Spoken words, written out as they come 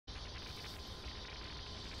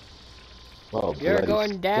Oh, You're bloody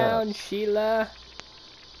going down, guts. Sheila.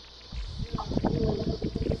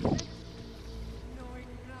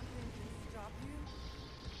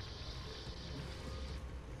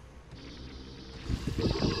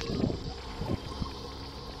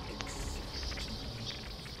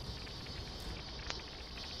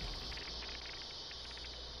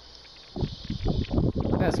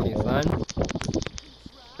 That's gonna be fun.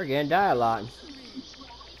 We're gonna die a lot.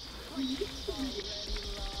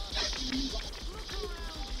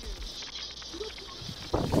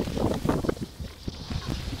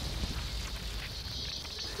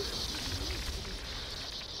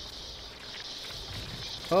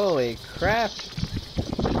 Holy crap.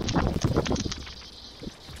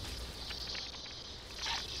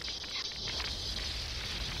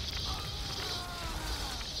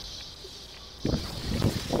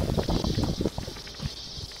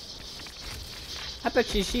 I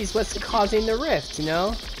bet you she's what's causing the rift, you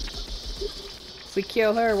know? If we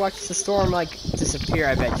kill her, watch the storm, like, disappear,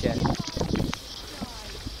 I bet you.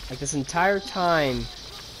 Like, this entire time,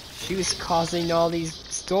 she was causing all these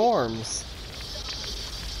storms.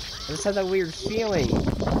 I just had that weird feeling.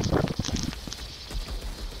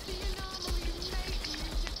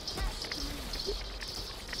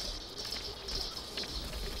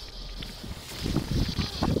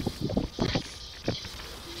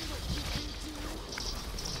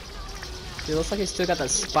 It looks like he's still got that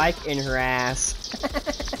spike in her ass.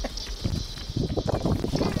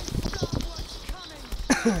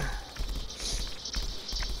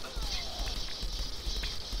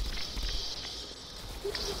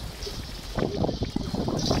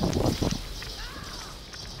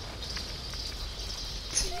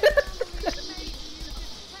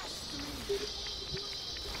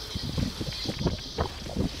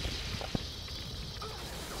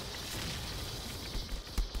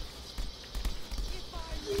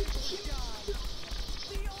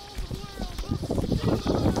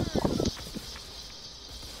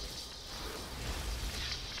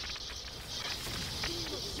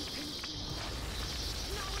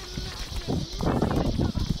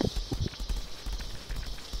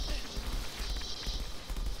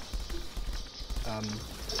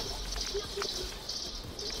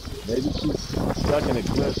 Maybe she's stuck in a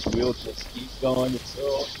glitch. We'll just keep going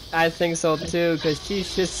until. I think so too, because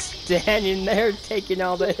she's just standing there taking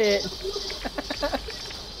all the hit.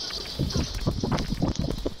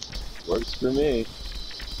 Works for me.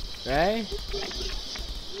 Right?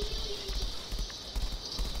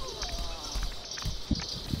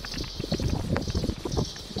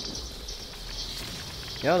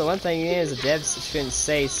 You know, the one thing is, the devs shouldn't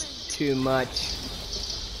say too much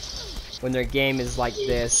when their game is like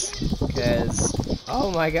this, because,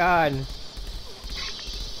 oh my god.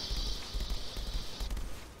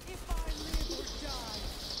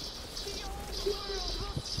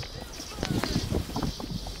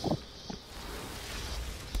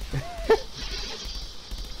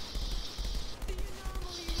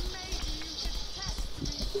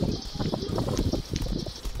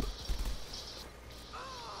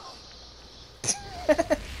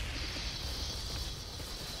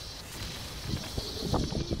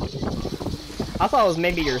 I thought it was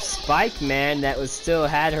maybe your spike, man, that was still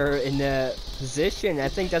had her in the position. I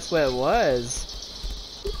think that's what it was.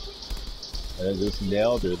 And it just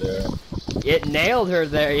nailed her there. It nailed her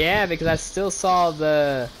there, yeah, because I still saw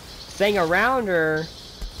the thing around her,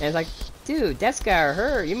 and it's like, dude, that's gotta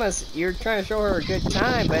hurt. You're trying to show her a good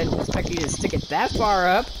time, but I didn't expect you to stick it that far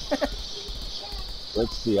up.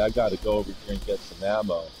 Let's see, I gotta go over here and get some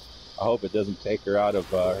ammo. I hope it doesn't take her out of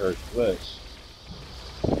her glitch.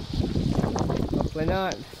 Hopefully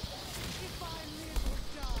not.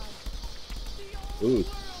 Ooh.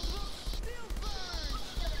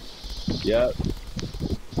 Yep.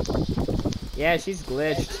 Yeah, she's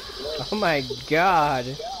glitched. Oh my god.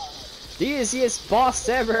 The easiest boss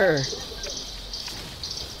ever!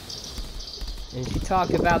 And she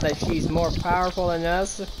talked about that she's more powerful than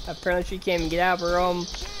us. Apparently she can't even get out of her own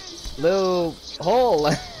little hole.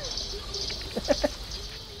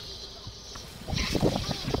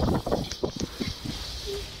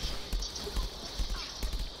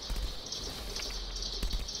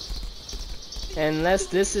 Unless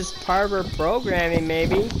this is part of her programming,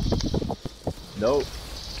 maybe. Nope.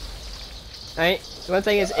 One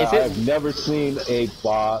thing is, if I've never seen a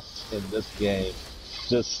boss in this game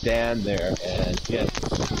just stand there and get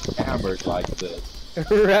hammered like this.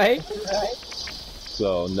 Right?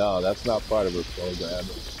 So no, that's not part of her programming.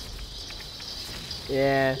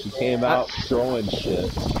 Yeah. She came out throwing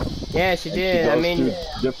shit. Yeah, she did. She goes I mean,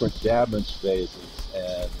 through different damage phases,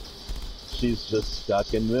 and she's just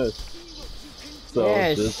stuck in this. So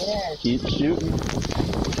Yeah, just keep shooting.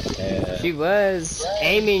 she And was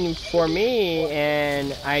aiming for me,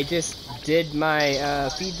 and I just did my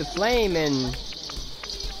feed the flame, and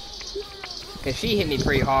because she hit me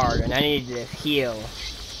pretty hard, and I needed to heal.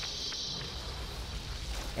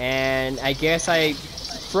 And I guess I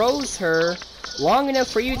froze her long enough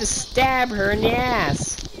for you to stab her in the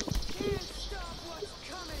ass.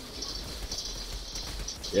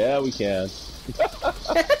 yeah, we can.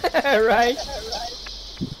 Right?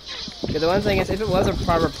 Because the one thing is, if it was a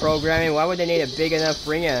proper programming, why would they need a big enough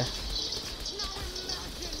ring of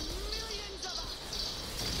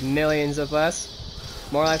millions of us?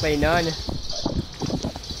 More likely none.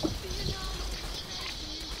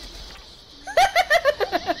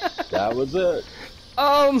 That was it.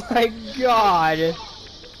 Oh my god!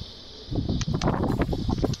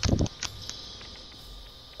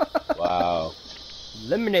 Wow.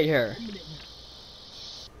 Eliminate her.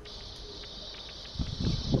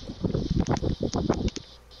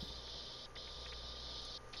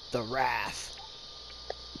 The Wrath.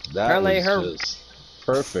 That Apparently was her... just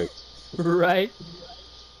perfect. Right?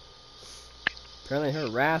 Apparently her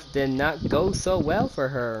wrath did not go so well for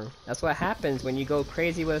her. That's what happens when you go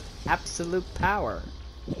crazy with absolute power.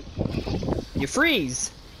 You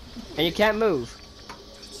freeze! And you can't move.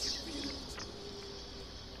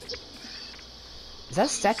 Is that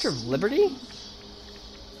Statue of Liberty?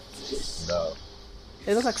 No.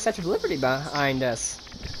 It looks like Statue of Liberty behind us.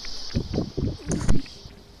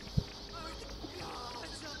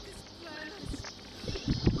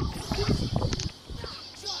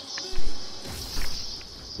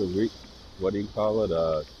 So what do you call it?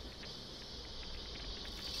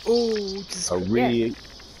 Ooh, just A yeah.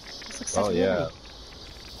 Looks like Statue Oh of yeah. Liberty.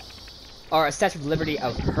 Or a Statue of Liberty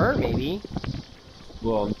of her, maybe.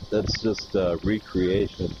 Well, that's just a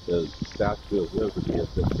recreation. The Statue of Liberty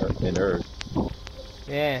is in Earth.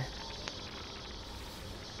 Yeah.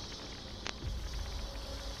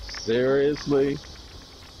 Seriously?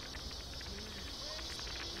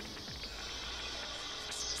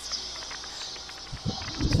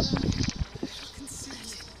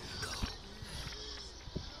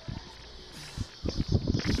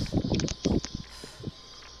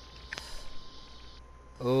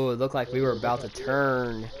 Oh, it looked like we were about to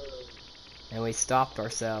turn. And we stopped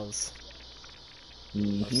ourselves.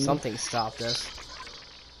 Mm-hmm. Or something stopped us.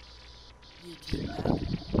 You came back.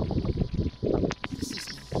 This is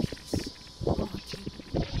no peace. Watching.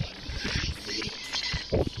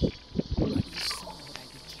 What you saw what I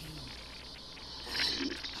became.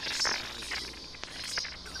 And I saw you let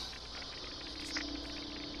it go.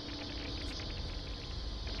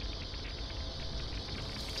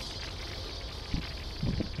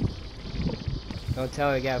 Don't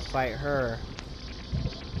tell me you gotta fight her.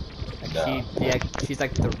 Like No. she's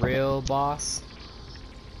like the real boss.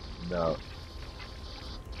 No.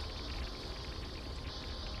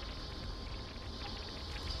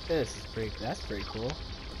 That's pretty cool.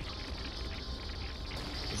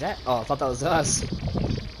 Is that? Oh, I thought that was us.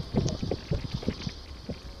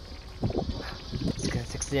 It's gonna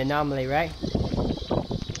fix the anomaly, right?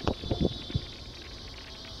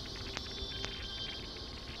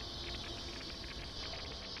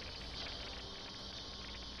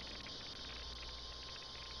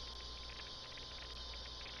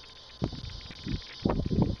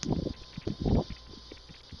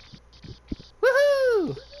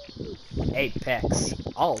 Woohoo! Apex,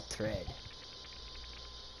 Altred,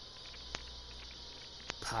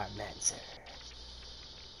 Parmancer.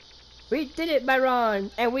 We did it,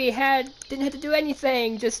 Byron, and we didn't have to do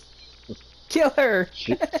anything. Just kill her.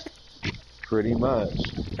 Pretty much.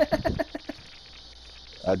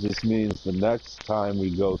 That just means the next time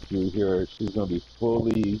we go through here, she's gonna be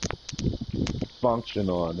fully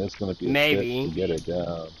functional, and it's gonna be a Maybe. bitch to get her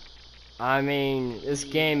down. I mean, this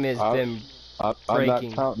game has been I'm not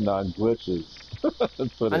breaking. counting on glitches.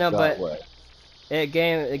 Let's put I it know, that but way. the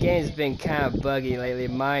game's been kind of buggy lately.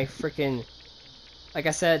 My freaking, like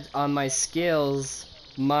I said, on my skills,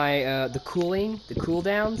 my the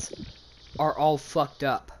cooldowns are all fucked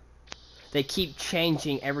up. They keep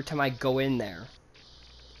changing every time I go in there.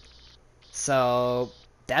 So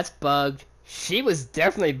that's bugged. She was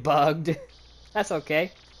definitely bugged. That's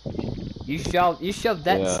okay. You shoved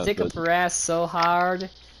that Yeah, stick up her ass so hard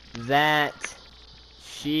that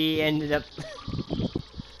she ended up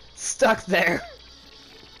stuck there.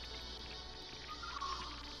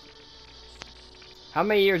 How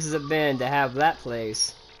many years has it been to have that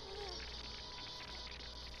place?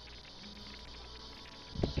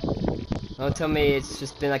 Don't tell me it's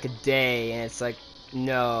just been like a day and it's like,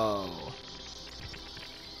 no.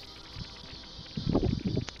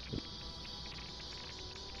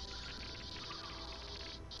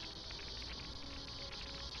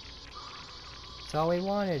 That's all we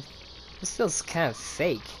wanted. This feels kind of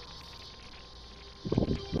fake.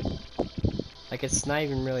 Like it's not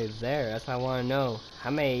even really there. That's why I want to know. How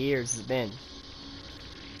many years has it been?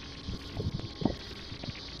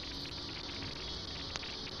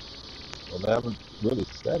 Well, they haven't really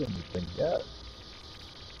said anything yet.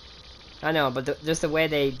 I know, but just the way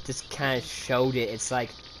they just kind of showed it, it's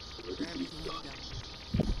like, For everything you've done.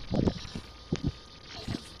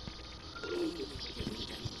 I have only given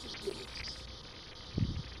them the tools.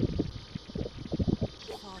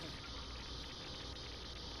 Father,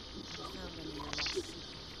 I found under your lost city.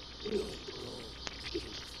 Don't know what the Lmfao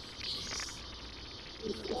is.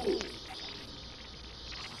 Your only crime.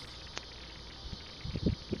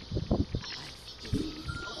 I've given you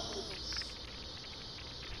walls.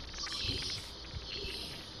 Cave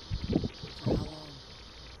here. For how long?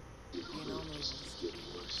 The anomaly will just get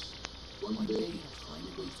worse. One day it'll find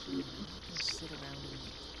a way through, and I'm not gonna sit around and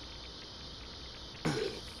wait. If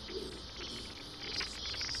you leave this place,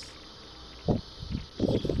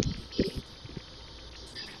 you will not be able to come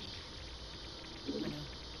back. I know.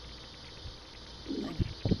 I know.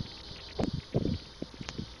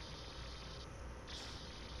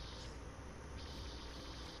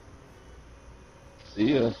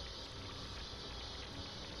 See ya.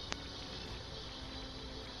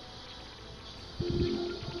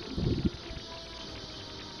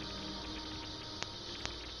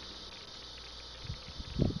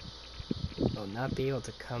 will not be able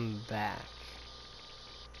to come back.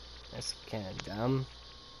 That's kind of dumb.